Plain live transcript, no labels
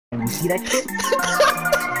You see that shit?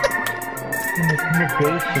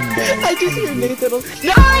 Intimidation, bro. I just hear Nathan.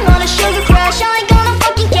 No, I'm on a sugar crash. I ain't gonna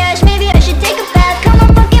fucking cash. Maybe I should take a bath. Come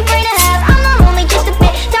on, fucking brain to have. I'm not only just a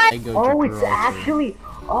bit tired. Oh, it's actually.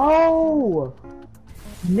 Oh,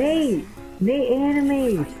 Nate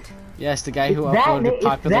Anime. Yes, the guy who uploaded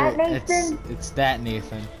popular. It's that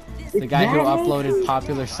Nathan. The guy who uploaded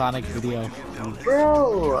popular Sonic video.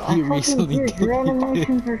 Bro, He I'm recently fucking serious. Your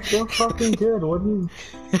animations are so fucking good. What do you?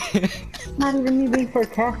 Not even me being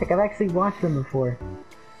sarcastic. I've actually watched them before.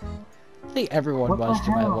 I think everyone watched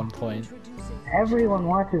him at one point. Everyone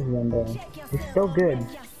watches them, bro. They're so good.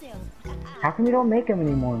 How come you don't make them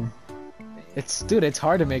anymore? Dude, it's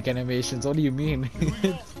hard to make animations. What do you mean?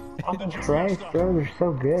 Fucking Christ, bro, they're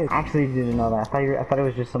so good. I actually didn't know that. I thought it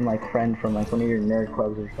was just some like friend from like one of your nerd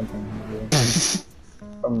clubs or something.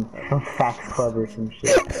 Some fax club or some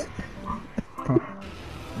shit.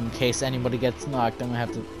 In case anybody gets knocked, I'm gonna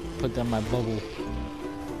have to put down my bubble.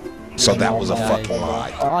 So that was a fucking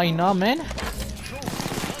lie. Oh, you know, man.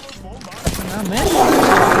 Nah, man.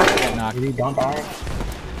 Get knocked. Dude, don't die.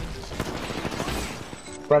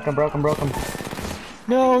 Broke him.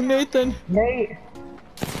 No, Nathan. Nate.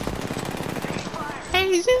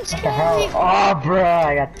 Hey, Zeus. What the hell? Oh, bro,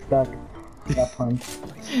 I got stuck. I got punched.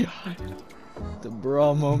 The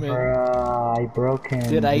bra moment. Bruh, I broke him.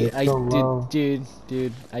 Dude,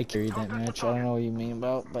 dude, I carried that match. I don't know what you mean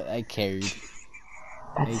about, but I carried.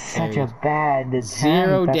 That's such a bad attempt.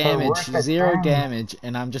 Zero damage,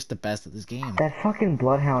 and I'm just the best at this game. That fucking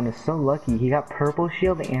Bloodhound is so lucky. He got purple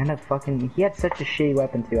shield and a fucking. He had such a shitty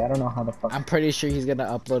weapon too. I don't know how the fuck. I'm pretty sure he's gonna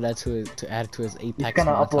upload that to add it to his Apex He's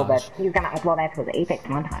gonna montage. He's gonna upload that to his Apex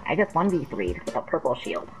montage. I just 1v3'd with a purple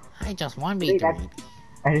shield. I just 1v3'd.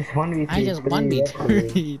 I just 1v3'd. I just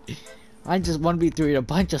 1v3'd. I just 1v3'd a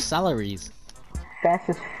bunch of celeries. Fast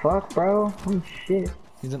as fuck, bro. Holy shit.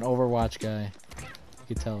 He's an Overwatch guy.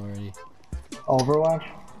 You can tell already. Overwatch?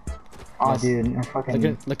 Oh, yes. dude, I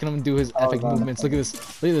fucking... Look at him do his epic movements. Look at this.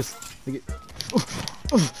 Look at this.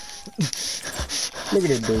 Look at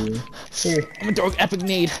it, dude. Here. I'm gonna throw an epic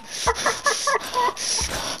nade.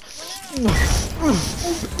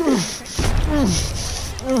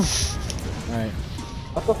 Alright.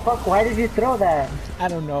 What the fuck? Why did you throw that? I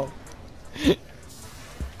don't know.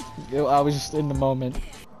 I was just in the moment.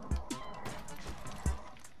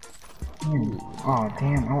 Oh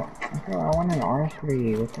damn, I want an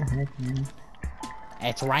R3, what the heck, man?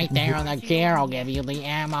 It's right there on the gear, I'll give you the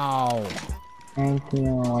ammo! Thank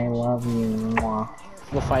you, I love you. Mwah.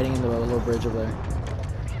 We're fighting in the little bridge over there.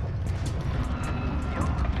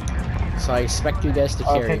 So I expect you guys to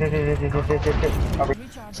carry.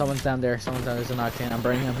 Someone's down there, there's a knockdown. I'm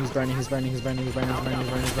burning him, he's burning. You got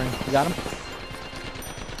him?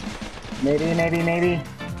 Maybe.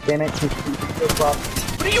 Damn it, he's so up.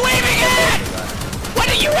 What are you aiming at? What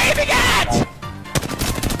are you aiming at?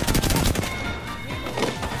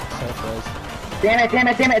 Damn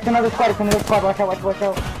it, it's another squad, watch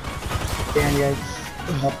out. Damn, guys.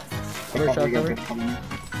 First shot cover.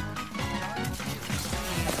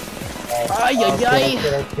 Ay.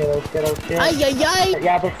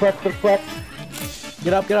 Yeah, they're flipped.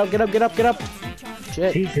 Get up.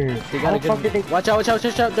 Shit. Jesus. They got a good... Watch out.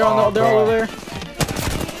 They're all over there.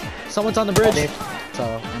 Someone's on the bridge. So,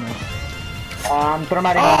 I know.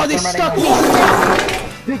 Oh, they stuck me!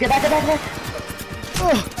 Dude, get back!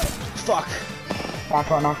 Oh, fuck.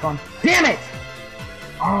 Knocked one. Damn it!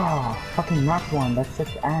 Oh, fucking knocked one. That's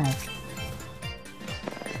such ass.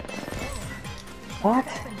 What?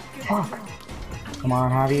 Fuck. Come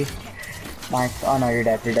on, Javi. Nice. Oh no, you're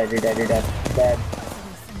dead. Dead.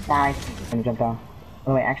 Nice. Let me jump down.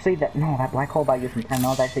 Oh wait, actually, that black hole by you from 10, that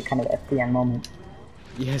was actually kind of an FPN moment.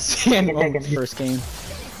 Yes, and first game.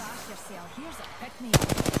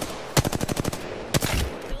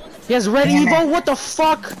 He has red Evo, what the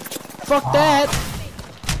fuck? Fuck that!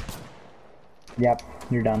 Yep,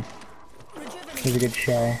 you're done. It was a good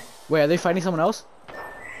share. Wait, are they fighting someone else?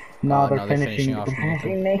 No, they're finishing off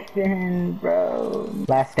Nathan, bro.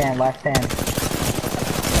 Last stand.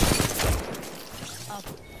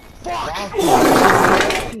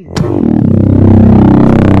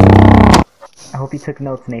 I hope you took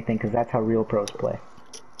notes, Nathan, because that's how real pros play.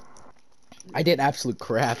 I did absolute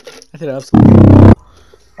crap.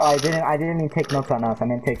 Oh, I didn't mean take notes on us. I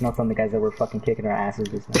meant take notes on the guys that were fucking kicking our asses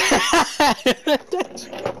just now.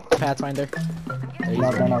 Pathfinder.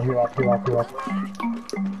 No, he left.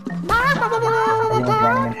 Everyone's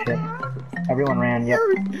running and shit. Everyone ran, yep.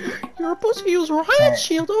 You're a pussy, use riot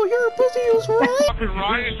shield. Oh, you're a pussy, use riot. Fucking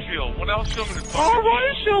riot shield. What else should we Oh,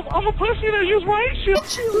 riot shield. I'm a pussy that use riot shield.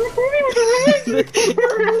 You're a pussy with a riot shield.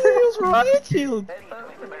 You're a pussy use riot shield.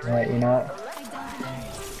 Alright, you know what?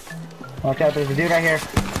 Watch out, there's a dude right here.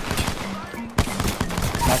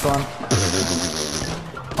 Knock one.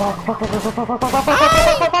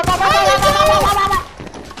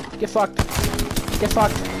 Get fucked. Get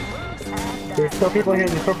fucked. There's still people here,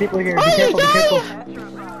 there's still people here. Be careful, be careful.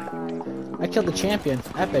 I killed the champion.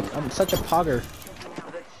 Epic. I'm such a pogger.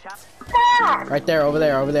 Right there, over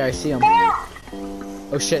there, over there. I see him.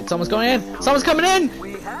 Oh shit, someone's going in! Someone's coming in!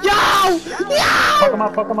 Yo! Fuck him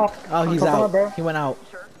up, fuck him up. Oh, he's Fuck him out. up, bro. He went out.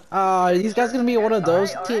 Are these guys gonna be one of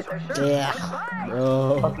those? Yeah.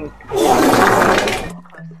 Bro.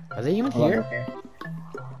 Are they even here?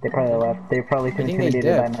 They probably left. They're probably too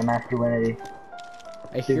intimidated by my masculinity.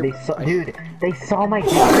 I hear. Dude, they saw my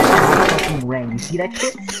dick in the fucking ring. You see that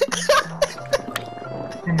shit?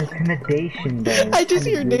 Intimidation, bro. I just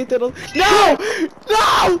hear Nathan. No!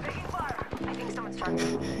 No!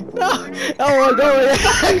 No! Oh no!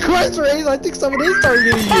 Quest raise. I think someone is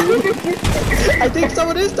targeting you. I think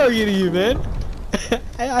someone is targeting you, man.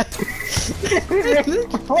 I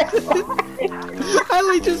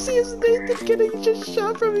just see his Nathan getting just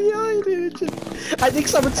shot from behind, dude. I think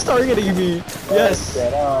someone's targeting me. Yes.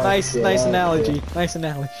 Nice analogy. Nice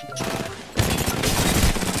analogy.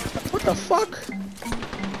 What the fuck?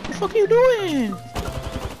 What the fuck are you doing?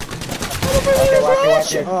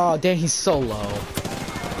 Oh, dang, he's so low.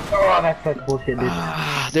 Oh, that's such bullshit, dude.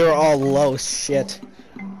 They were all low, shit.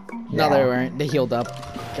 No, Yeah. they weren't. They healed up.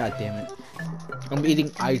 God damn it. I'm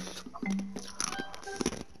eating ice.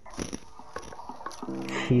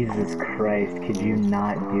 Jesus Christ, could you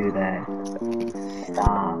not do that?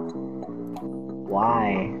 Stop.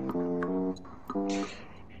 Why?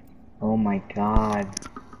 Oh my god.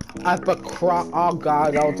 I put oh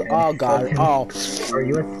god, that was, oh god, oh. Are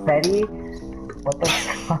you a Spetty? What the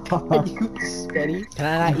fuck? Are you steady? Can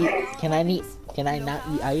I not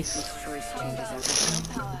eat ice?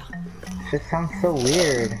 This sounds so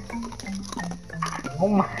weird. Oh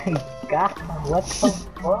my god, what the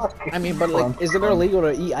fuck? I mean, but like, is it illegal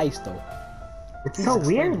to eat ice though? It's so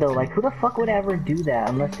weird though, like who the fuck would ever do that?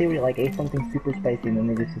 Unless they were like ate something super spicy and then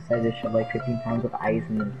they just decided to shove like 15 pounds of ice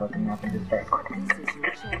in their fucking mouth and just start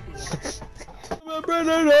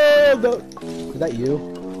Is that you?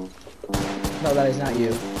 No, that is not you.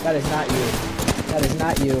 That is not you. That is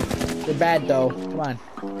not you. You're bad though. Come on.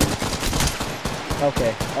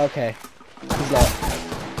 Okay, okay. He's low.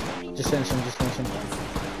 Just finish him, just finish him.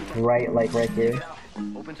 Right, like right here?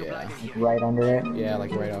 Yeah. Right under it? Yeah,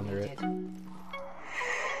 like right under it.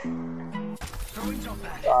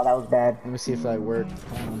 Oh, that was bad. Let me see if that worked.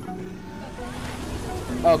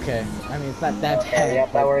 Okay, I mean, it's not that bad. Yeah,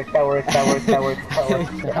 yep, that works, that works, that works, that works, that works.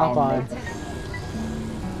 Hop on.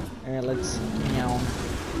 Alright, let's meow.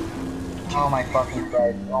 Oh my fucking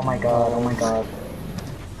Christ. Oh my god, oh my god.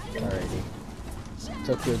 Alrighty.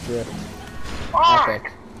 Tokyo Drift. Fuck!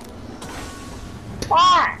 Epic.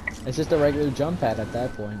 Fuck! It's just a regular jump pad at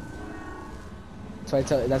that point.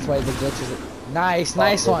 That's why the glitch is. Nice,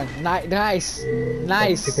 nice one. Nice, nice,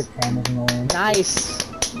 nice,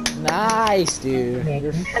 nice, dude.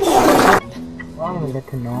 Well, we get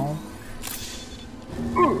to know.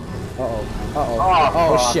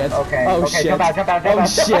 Oh shit. Okay, oh okay, shit. jump out, jump out, jump oh out.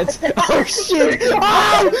 shit. Oh shit.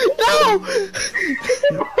 Oh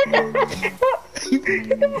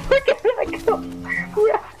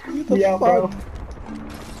no! Yeah, bro.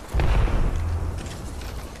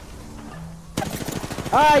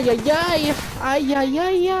 Ay ay ay! Ay ay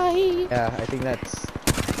ay ay! Yeah, I think that's.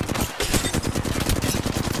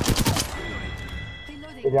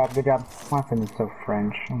 Good job, good job. Watson is so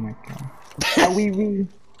French. Oh my god. Oh oui oui.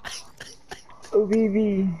 Oh oui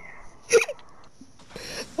oui.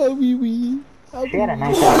 Oh wee wee. She had a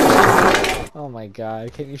nice outfit. Oh my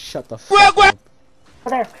god! Can you shut the fuck up?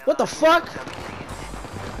 There. What the fuck?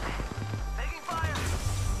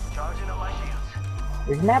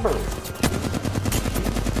 There's never.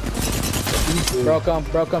 Broke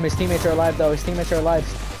him. His teammates are alive though. His teammates are alive.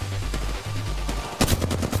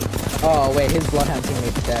 Oh wait, his Bloodhound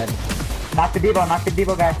teammate's dead. Knock the Devo,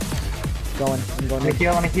 guys. I'm going. Let me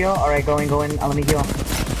heal. Alright, going. Let me heal.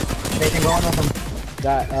 Nathan, go in with him.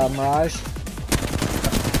 Got Mirage.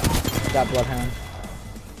 Got Bloodhound.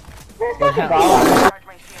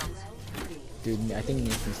 Dude, I think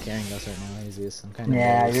Nathan's carrying us right now. He's just some kind of.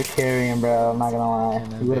 Yeah, you're carrying, bro. I'm not gonna lie.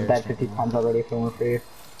 Kinda You would have bet embarrassing. 50 times already if it weren't for you.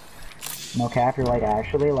 No cap, you're like,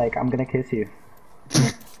 actually, like, I'm gonna kiss you.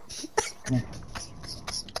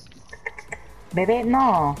 Baby,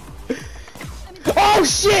 no. Oh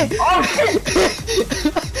shit! Oh shit!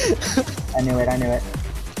 I knew it. I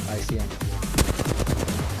see him.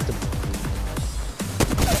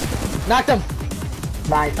 Knocked him!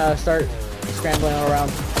 Nice. Start scrambling all around.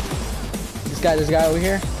 This guy over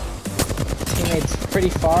here. Teammate's pretty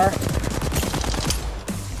far.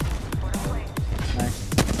 Nice.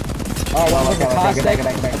 Oh, one was the caustic. I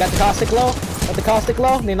got the caustic low. Got the caustic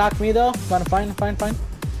low. They knocked me though. Fine.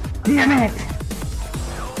 Damn it!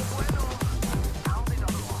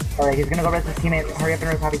 Alright, he's gonna go rest his teammate. Hurry up and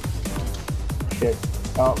rest Happy. Shit.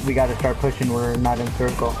 Oh, we gotta start pushing. We're not in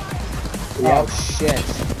circle. Oh shit.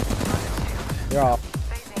 You're all.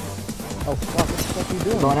 Oh fuck, what the fuck are you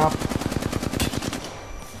doing? Going up.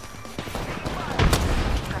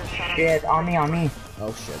 Shit, on me.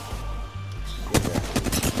 Oh shit.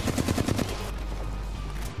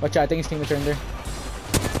 Watch out, I think his teammates are in there.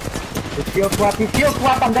 He's field swap,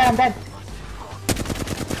 I'm dead.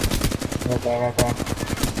 Right there.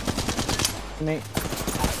 Teammate.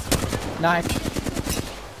 Nice.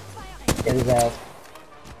 Get his ass.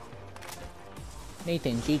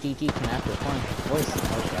 Nathan, GGG, come after, come on. Voice.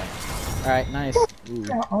 Okay. Alright, nice.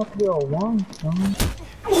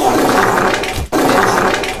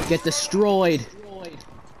 Get destroyed.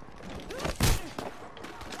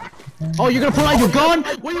 Oh, you're gonna pull out your gun?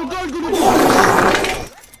 Where your gun gonna go?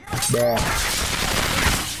 Bruh.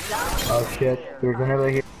 Oh shit, there's another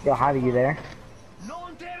here. Yo, Javi, you there?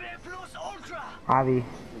 Javi.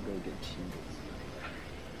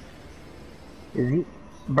 Is he?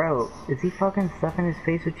 Bro, is he fucking stuffing his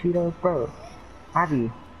face with Cheetos? Bro.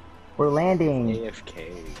 Javi. We're landing.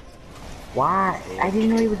 AFK. Why? I didn't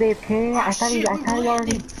know he was AFK. I thought he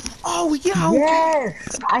already. Oh yeah.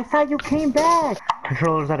 Yes! I thought you came back.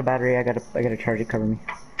 Controller's out of battery. I gotta charge it. Cover me.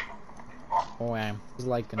 Oh, it was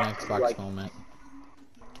like an Xbox moment.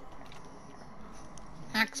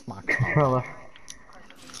 Xbox. Controller.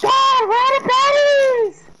 Dad, where are the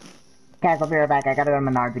batteries? Guys, I'll be right back. I gotta go to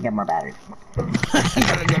Menards and get more batteries. I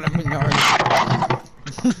gotta go to Menards.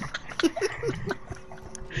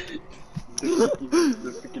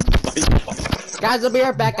 Guys, I'll be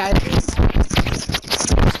right back, guys.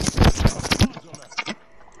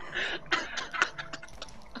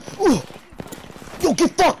 Ooh. Yo,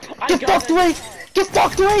 get fucked! Get fucked, Wraith! Get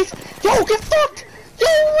fucked, Wraith! Yo, get fucked! Yo,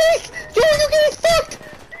 Wraith! Yo, you're getting fucked!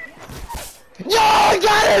 Yo, I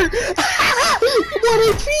got her! 1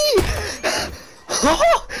 HP!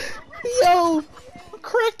 Yo,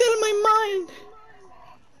 cracked out of my mind.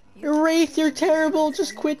 Wraith, you're terrible.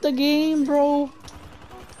 Just quit the game, bro.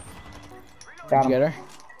 Did you get her?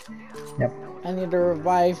 Yep. I need to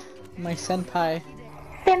revive my senpai.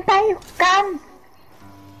 Senpai, come!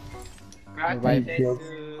 Revive.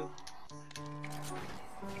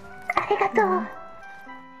 Arigato!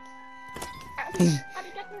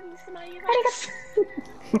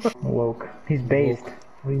 Woke. He's based.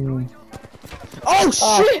 What do you mean? Oh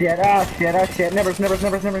shit! Oh shit. Nevers.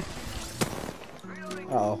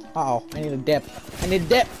 Oh, I need a dip.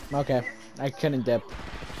 Okay, I couldn't dip.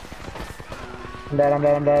 I'm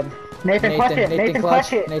dead. Nathan, clutch it! Nathan,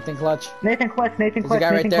 clutch it! Nathan, clutch. There's a guy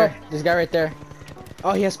right there. There's a guy right there.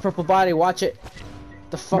 Oh, he has purple body. Watch it.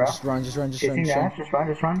 The fuck? Bro. Just run. Just run. Just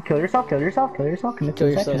run. Kill yourself. Commit Kill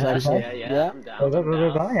to yourselves, actually. Yeah.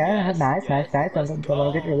 Go. Yeah, nice.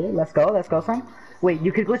 Let's go, son. Wait,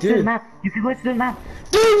 you could glitch through the map.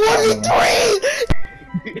 Dude, 1v3!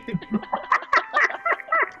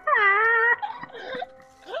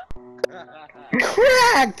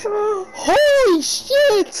 Cracked! Holy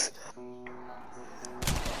shit!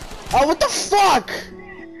 Oh, what the fuck?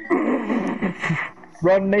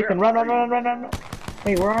 Run, Nathan, run.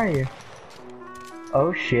 Wait, where are you?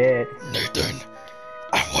 Oh shit. Nathan,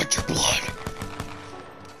 I want your blood.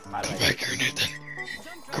 Come back here, Nathan.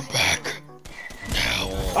 Come back. Now.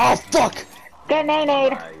 Oh, fuck! Get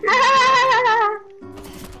nade.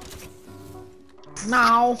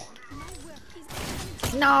 No.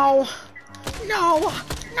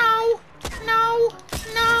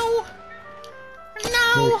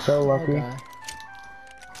 You're so lucky.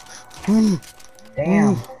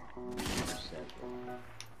 Damn.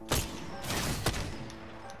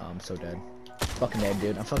 Oh, I'm so dead. Fucking dead,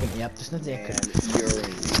 dude. I'm fucking yep. There's nothing I could.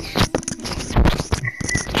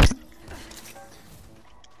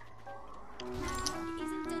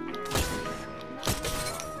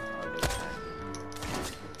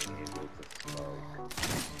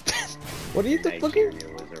 What are you the fucking?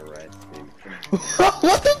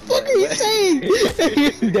 What the fuck are you saying?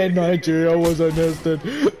 That Nigeria was arrested.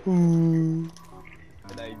 Ooh. A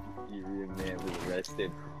Nigerian man was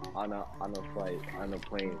arrested on a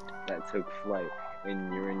plane that took flight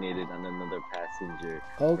and urinated on another passenger.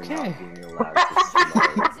 Okay. For not being allowed to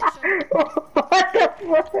smoke. What the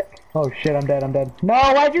fuck? Oh shit, I'm dead. No,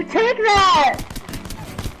 why'd you take that?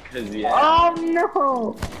 'Cause yeah. Oh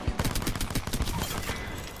no.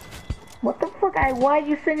 What the fuck? Why'd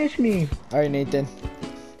you finish me? Alright, Nathan.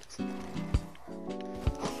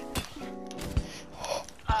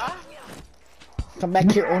 Come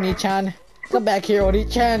back here, Oni-chan. Come back here,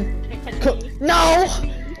 Oni-chan. No!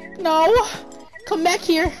 No! Come back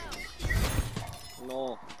here.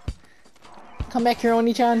 No. Come back here,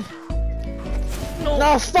 Oni-chan. No.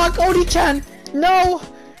 No, fuck Oni-chan! No!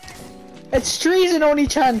 It's treason,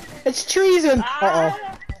 Oni-chan! It's treason! Uh-oh.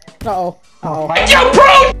 Uh-oh. Uh-oh.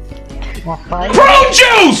 Prune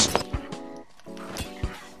juice!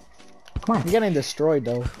 Come on. You're getting destroyed,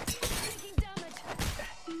 though.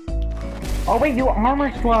 Oh wait, you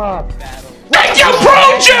armor swap! Where's your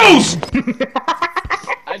prune juice?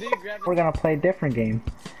 I didn't grab We're gonna play a different game.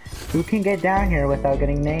 Who can get down here without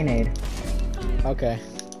getting nay-nayed? Okay.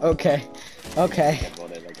 Okay. Okay.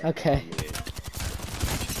 Okay.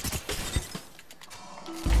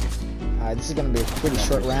 This is gonna be a pretty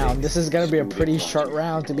short round. This is gonna be a pretty short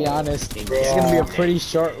round, to be honest. This is gonna be a pretty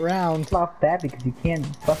short round. Off that because you can't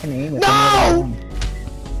fucking aim with No! any other one.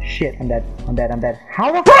 Shit, I'm dead. I'm dead. I'm dead.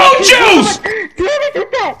 How the Prune juice! Damn it, did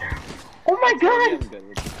that! Oh my god!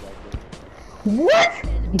 What?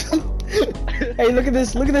 Hey, look at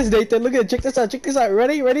this, Nathan. Look at it. Check this out. Check this out.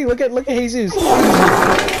 Ready? Ready? Look at Jesus.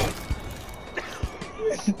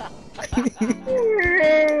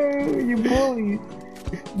 You bully.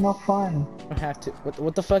 No fun. I don't have to.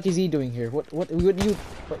 What the fuck is he doing here? What you?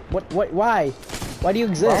 What? Why? Why do you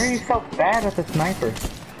exist? Why are you so bad with the sniper?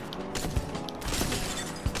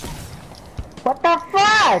 What the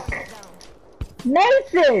fuck?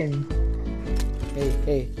 Nathan!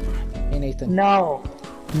 Hey, Nathan. No.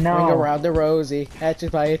 No. Ring around the rosy, hatches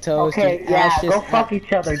by your toes. Okay, yeah, ashes. go fuck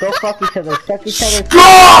each other. Go fuck each other. Suck each other.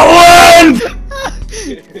 Scotland!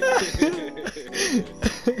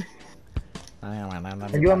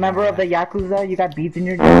 Are you a member of the Yakuza? You got beads in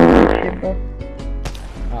your shit, bro?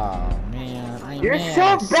 Oh man, You're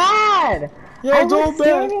so bad! You're so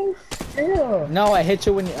bad. Still. No, I hit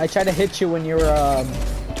you when I tried to hit you when you were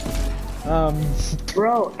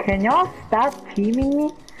Bro, can y'all stop teaming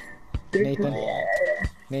me?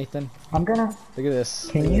 Nathan. I'm gonna. Look at this.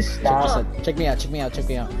 Can Look at you this. stop? Check me out. Check me out. Check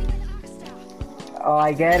me out. Oh,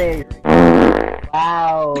 I get it.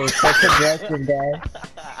 Wow, such aggressive, guy.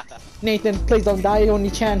 Nathan, please don't die,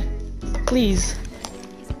 Oni-chan. Please.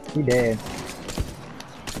 He did.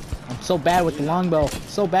 I'm so bad with the longbow.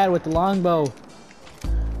 So bad with the longbow.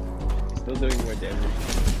 Still doing more damage.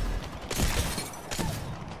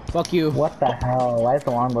 Fuck you. What the hell? Why is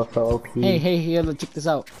the longbow so OP? Hey, check this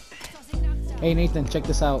out. Hey, Nathan, check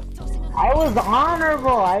this out. I was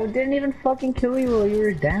honorable. I didn't even fucking kill you while you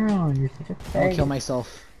were down. You're such a fag. I'll kill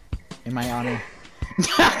myself. In my honor.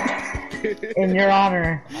 In your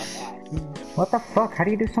honor. What the fuck? How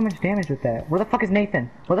do you do so much damage with that? Where the fuck is Nathan?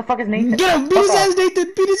 Where the fuck is Nathan? Get him! Beat his ass,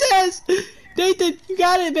 Nathan! Beat his ass! Nathan, you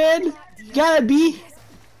got it, man! You got it, B!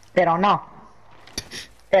 They don't know.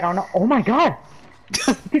 They don't know. Oh my god!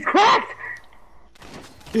 He's cracked!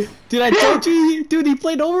 Dude, I told you! Dude, he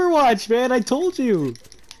played Overwatch, man! I told you!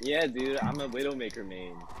 Yeah, dude, I'm a Widowmaker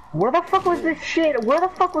main. Where the fuck was this shit? Where the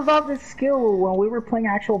fuck was all this skill when we were playing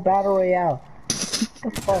actual Battle Royale?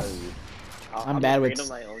 What the fuck? I'm bad with- afraid of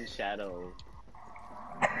my own shadow.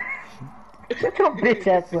 Look how bitch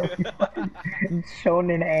ass looking.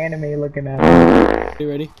 Shonen anime looking at me. You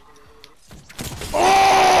ready?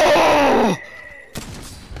 Oh!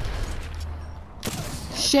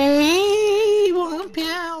 Shame!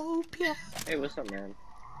 Pew, pew. Hey, what's up, man?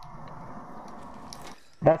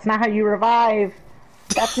 That's not how you revive!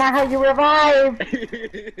 That's not how you revive!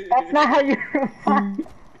 That's not how you revive!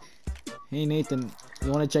 Hey, Nathan,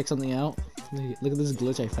 you wanna check something out? Look at this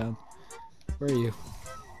glitch I found. Where are you?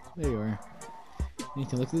 There you are.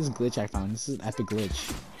 Nathan, look at this glitch I found. This is an epic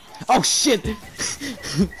glitch. Oh shit!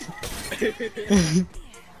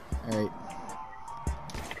 Alright.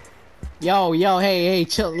 Yo, hey,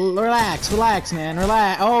 chill, relax, man,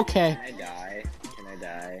 relax. Oh, okay. Can I die? Can I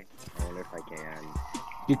die? I wonder if I can.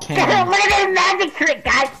 You can. Look at this magic trick,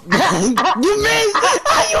 guys! You missed!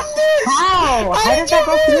 You missed! How? How did that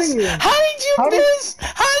go through you? How did you miss?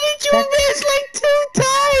 How did you miss like 2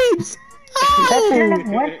 times? That shouldn't How? have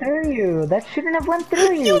went through you. That shouldn't have went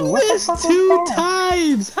through you. You What the missed fuck was 2 that?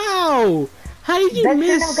 times. How? How did you That miss?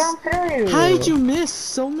 shouldn't have gone through you. How did you miss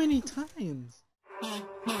so many times?